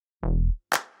Hi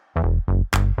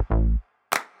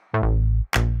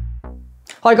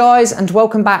guys, and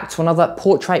welcome back to another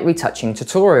portrait retouching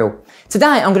tutorial. Today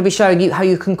I'm going to be showing you how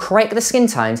you can correct the skin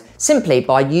tones simply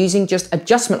by using just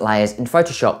adjustment layers in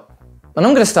Photoshop. And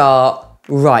I'm going to start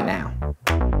right now.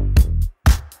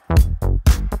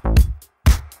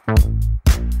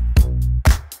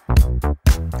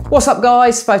 What's up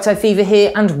guys, Photo Fever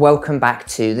here and welcome back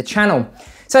to the channel.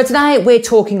 So today we're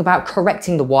talking about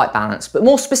correcting the white balance, but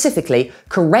more specifically,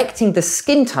 correcting the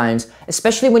skin tones,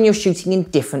 especially when you're shooting in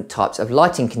different types of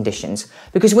lighting conditions.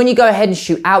 Because when you go ahead and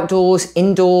shoot outdoors,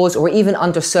 indoors, or even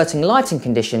under certain lighting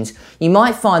conditions, you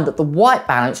might find that the white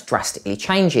balance drastically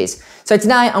changes. So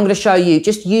today I'm going to show you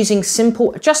just using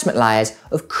simple adjustment layers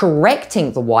of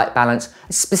correcting the white balance,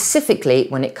 specifically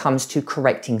when it comes to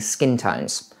correcting skin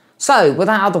tones. So with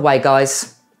that out of the way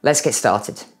guys, let's get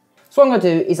started. So what I'm going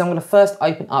to do is I'm going to first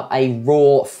open up a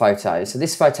raw photo. So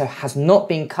this photo has not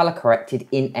been color corrected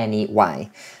in any way.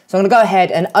 So I'm going to go ahead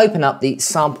and open up the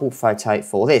sample photo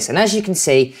for this. And as you can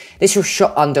see, this was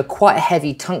shot under quite a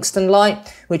heavy tungsten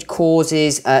light, which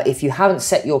causes, if you haven't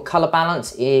set your color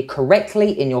balance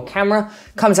correctly in your camera,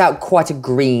 comes out quite a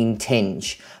green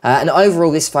tinge. And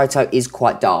overall, this photo is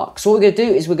quite dark. So what we're going to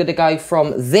do is we're going to go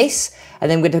from this, and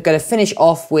then we're going to finish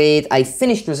off with a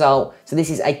finished result. So this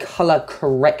is a color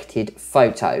corrected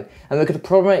photo, and we're going to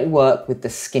probably work with the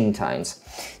skin tones.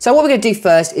 So what we're going to do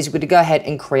first is we're going to go ahead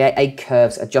and create a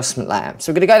curves adjustment layer.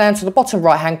 So we're going to go down to the bottom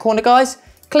right hand corner guys,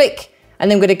 click, and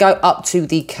then we're going to go up to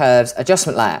the curves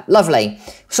adjustment layer. Lovely.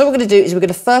 So what we're going to do is we're going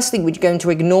to first thing, we're going to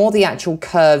ignore the actual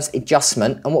curves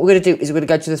adjustment, and what we're going to do is we're going to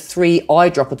go to the three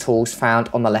eyedropper tools found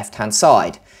on the left hand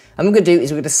side. And what we're going to do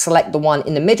is we're going to select the one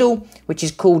in the middle, which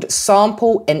is called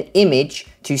Sample and Image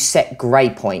to Set Gray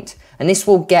Point. And this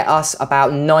will get us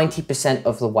about 90%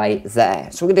 of the way there.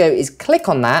 So what we're going to do is click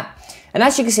on that. And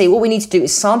as you can see, what we need to do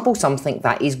is sample something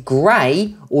that is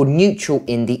gray or neutral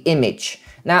in the image.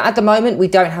 Now, at the moment, we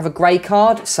don't have a gray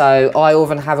card. So I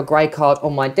often have a gray card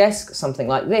on my desk, something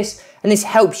like this. And this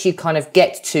helps you kind of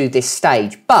get to this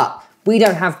stage. But we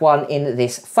don't have one in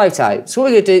this photo. So what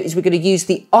we're going to do is we're going to use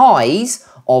the eyes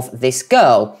of this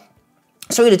girl.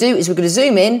 So what we're going to do is we're going to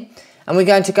zoom in, and we're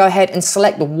going to go ahead and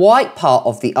select the white part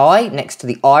of the eye next to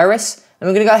the iris, and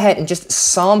we're going to go ahead and just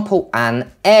sample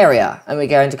an area, and we're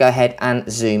going to go ahead and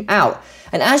zoom out.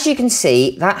 And as you can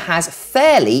see, that has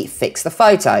fairly fixed the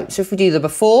photo. So if we do the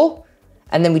before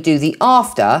and then we do the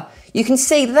after, you can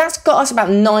see that's got us about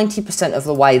 90% of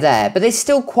the way there, but there's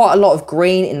still quite a lot of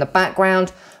green in the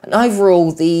background, and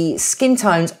overall the skin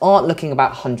tones aren't looking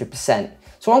about 100%.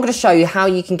 So I'm going to show you how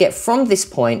you can get from this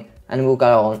point, and we'll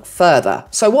go on further.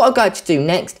 So what I'm going to do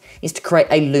next is to create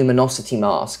a luminosity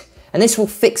mask. And this will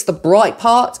fix the bright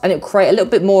part, and it'll create a little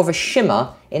bit more of a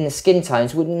shimmer in the skin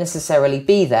tones. Wouldn't necessarily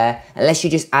be there unless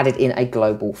you just added in a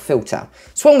global filter.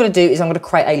 So what I'm going to do is I'm going to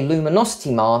create a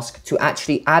luminosity mask to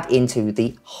actually add into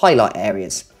the highlight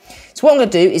areas. So what I'm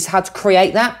going to do is how to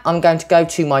create that. I'm going to go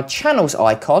to my channels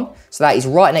icon. So that is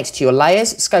right next to your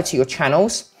layers. Let's go to your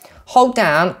channels. Hold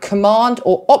down Command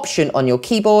or Option on your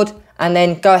keyboard, and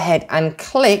then go ahead and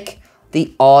click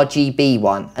the RGB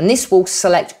one. And this will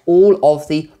select all of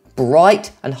the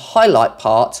bright and highlight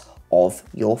parts of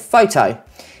your photo.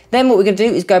 Then what we're going to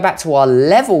do is go back to our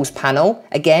levels panel,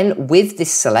 again with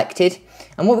this selected.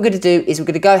 And what we're going to do is we're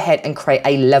going to go ahead and create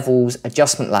a levels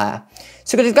adjustment layer.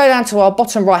 So we're going to go down to our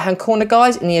bottom right hand corner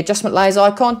guys in the adjustment layers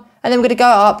icon. And then we're going to go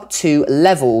up to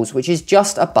levels, which is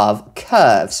just above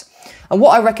curves. And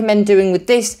what I recommend doing with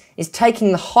this is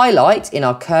taking the highlight in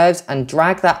our curves and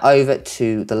drag that over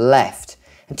to the left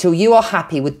until you are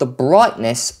happy with the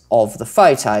brightness of the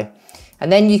photo. And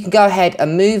then you can go ahead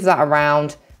and move that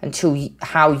around until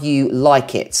how you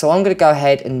like it. So I'm going to go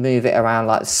ahead and move it around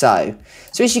like so.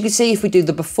 So as you can see, if we do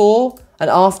the before and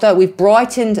after, we've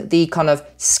brightened the kind of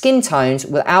skin tones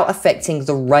without affecting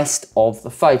the rest of the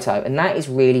photo. And that is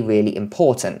really, really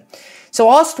important. So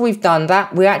after we've done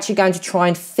that, we're actually going to try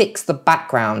and fix the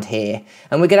background here.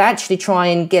 And we're going to actually try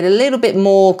and get a little bit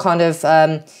more kind of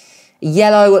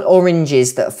yellow and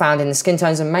oranges that are found in the skin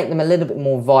tones and make them a little bit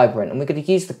more vibrant. And we're going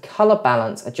to use the color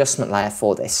balance adjustment layer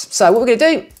for this. So what we're going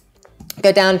to do,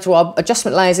 go down to our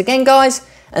adjustment layers again, guys.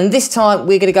 And this time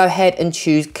we're going to go ahead and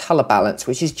choose color balance,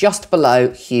 which is just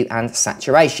below hue and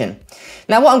saturation.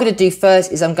 Now what I'm going to do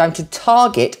first is I'm going to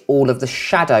target all of the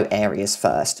shadow areas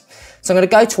first. So I'm going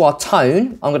to go to our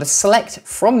tone, I'm going to select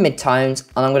from midtones,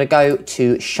 and I'm going to go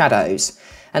to shadows.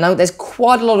 And now there's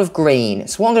quite a lot of green.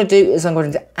 So what I'm going to do is I'm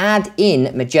going to add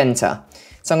in magenta.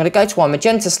 So I'm going to go to our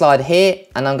magenta slider here,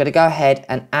 and I'm going to go ahead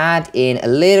and add in a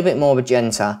little bit more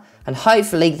magenta. and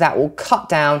hopefully that will cut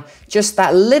down just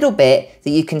that little bit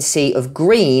that you can see of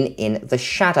green in the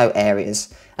shadow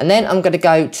areas. And then I'm going to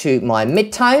go to my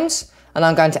midtones, and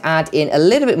I'm going to add in a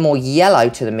little bit more yellow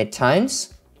to the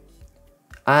midtones.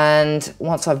 And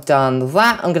once I've done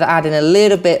that, I'm going to add in a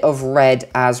little bit of red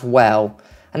as well.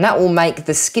 And that will make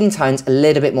the skin tones a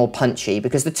little bit more punchy,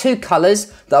 because the two colours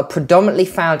that are predominantly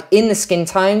found in the skin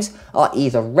tones are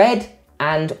either red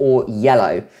and or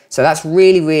yellow. So that's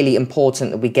really, really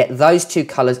important that we get those two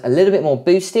colours a little bit more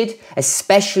boosted,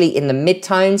 especially in the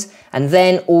midtones, and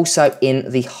then also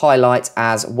in the highlights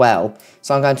as well.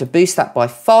 So I'm going to boost that by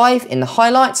 5 in the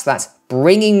highlights. That's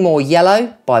bringing more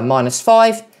yellow by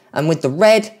 -5. And with the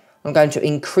red, I'm going to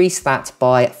increase that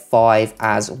by 5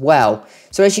 as well.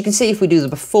 So as you can see, if we do the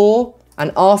before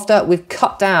and after, we've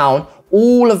cut down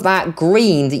all of that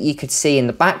green that you could see in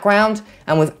the background,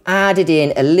 and we've added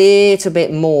in a little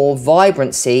bit more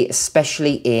vibrancy,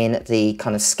 especially in the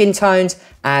kind of skin tones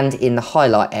and in the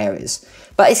highlight areas.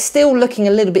 But it's still looking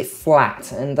a little bit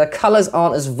flat, and the colors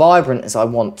aren't as vibrant as I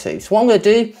want to. So what I'm going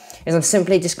to do is I'm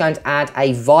simply just going to add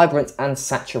a vibrance and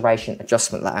saturation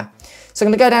adjustment layer. So I'm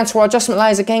going to go down to our adjustment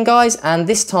layers again, guys, and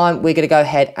this time we're going to go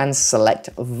ahead and select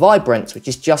Vibrance, which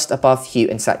is just above Hue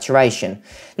and Saturation.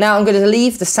 Now I'm going to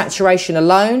leave the saturation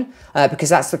alone because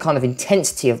that's the kind of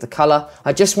intensity of the color.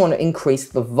 I just want to increase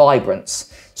the vibrance.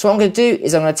 So what I'm going to do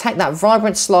is I'm going to take that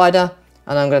Vibrance slider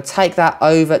and I'm going to take that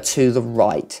over to the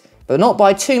right, but not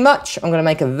by too much. I'm going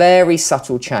to make a very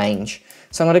subtle change.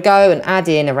 So I'm going to go and add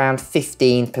in around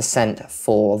 15%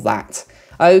 for that.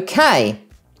 Okay.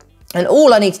 And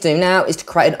all I need to do now is to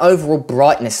create an overall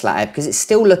brightness layer, because it's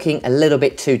still looking a little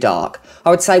bit too dark. I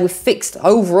would say we've fixed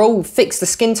the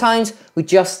skin tones. We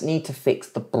just need to fix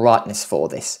the brightness for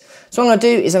this. So what I'm going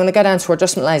to do is I'm going to go down to our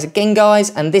adjustment layers again,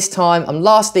 guys, and this time I'm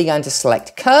lastly going to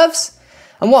select curves.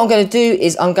 And what I'm going to do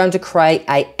is I'm going to create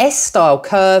a S-style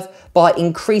curve by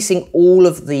increasing all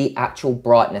of the actual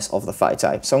brightness of the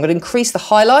photo. So I'm going to increase the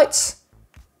highlights,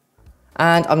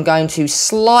 and I'm going to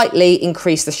slightly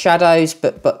increase the shadows,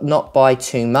 but not by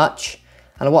too much.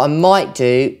 And what I might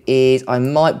do is I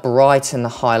might brighten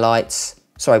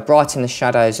the brighten the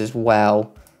shadows as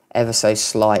well, ever so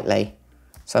slightly.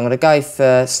 So I'm going to go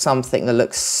for something that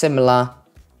looks similar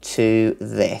to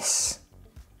this.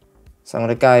 So I'm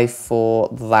going to go for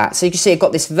that. So you can see I've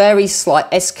got this very slight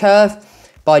S-curve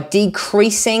by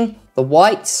decreasing the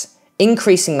whites,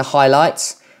 increasing the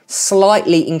highlights,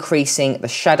 slightly increasing the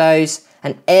shadows,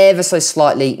 and ever so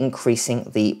slightly increasing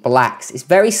the blacks. It's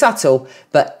very subtle,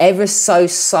 but ever so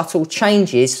subtle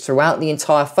changes throughout the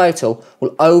entire photo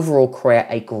will overall create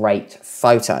a great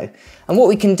photo. And what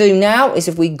we can do now is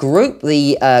if we group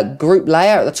the group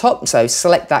layer at the top, so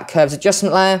select that curves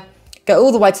adjustment layer, go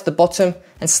all the way to the bottom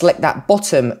and select that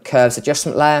bottom curves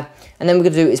adjustment layer. And then what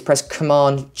we're going to do is press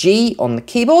Command G on the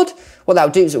keyboard. What that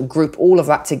will do is it will group all of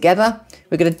that together.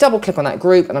 We're going to double click on that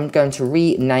group and I'm going to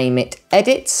rename it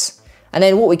Edits. And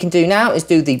then what we can do now is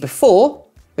do the before,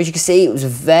 which you can see it was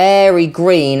very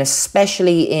green,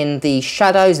 especially in the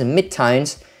shadows and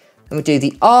midtones. And we do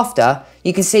the after,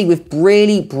 you can see we've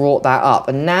really brought that up.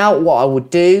 And now what I would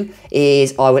do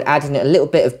is I would add in a little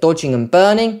bit of dodging and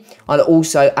burning. I'd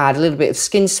also add a little bit of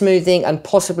skin smoothing and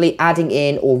possibly adding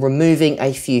in or removing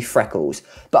a few freckles.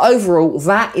 But overall,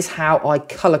 that is how I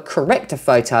color correct a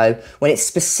photo when it's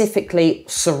specifically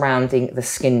surrounding the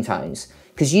skin tones.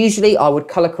 Because usually I would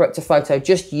color correct a photo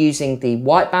just using the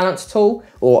white balance tool,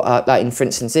 or like for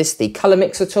instance this, the color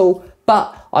mixer tool.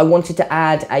 But I wanted to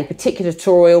add a particular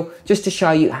tutorial just to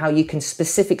show you how you can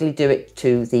specifically do it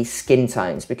to the skin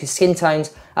tones, because skin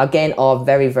tones again are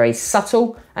very, very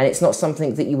subtle, and it's not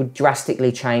something that you would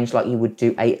drastically change like you would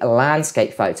do a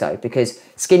landscape photo, because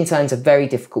skin tones are very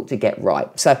difficult to get right.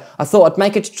 So I thought I'd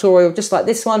make a tutorial just like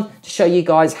this one to show you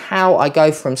guys how I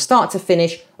go from start to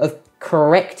finish of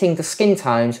correcting the skin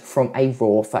tones from a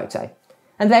raw photo.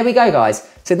 And there we go, guys.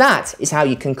 So that is how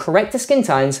you can correct the skin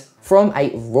tones from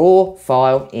a raw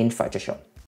file in Photoshop.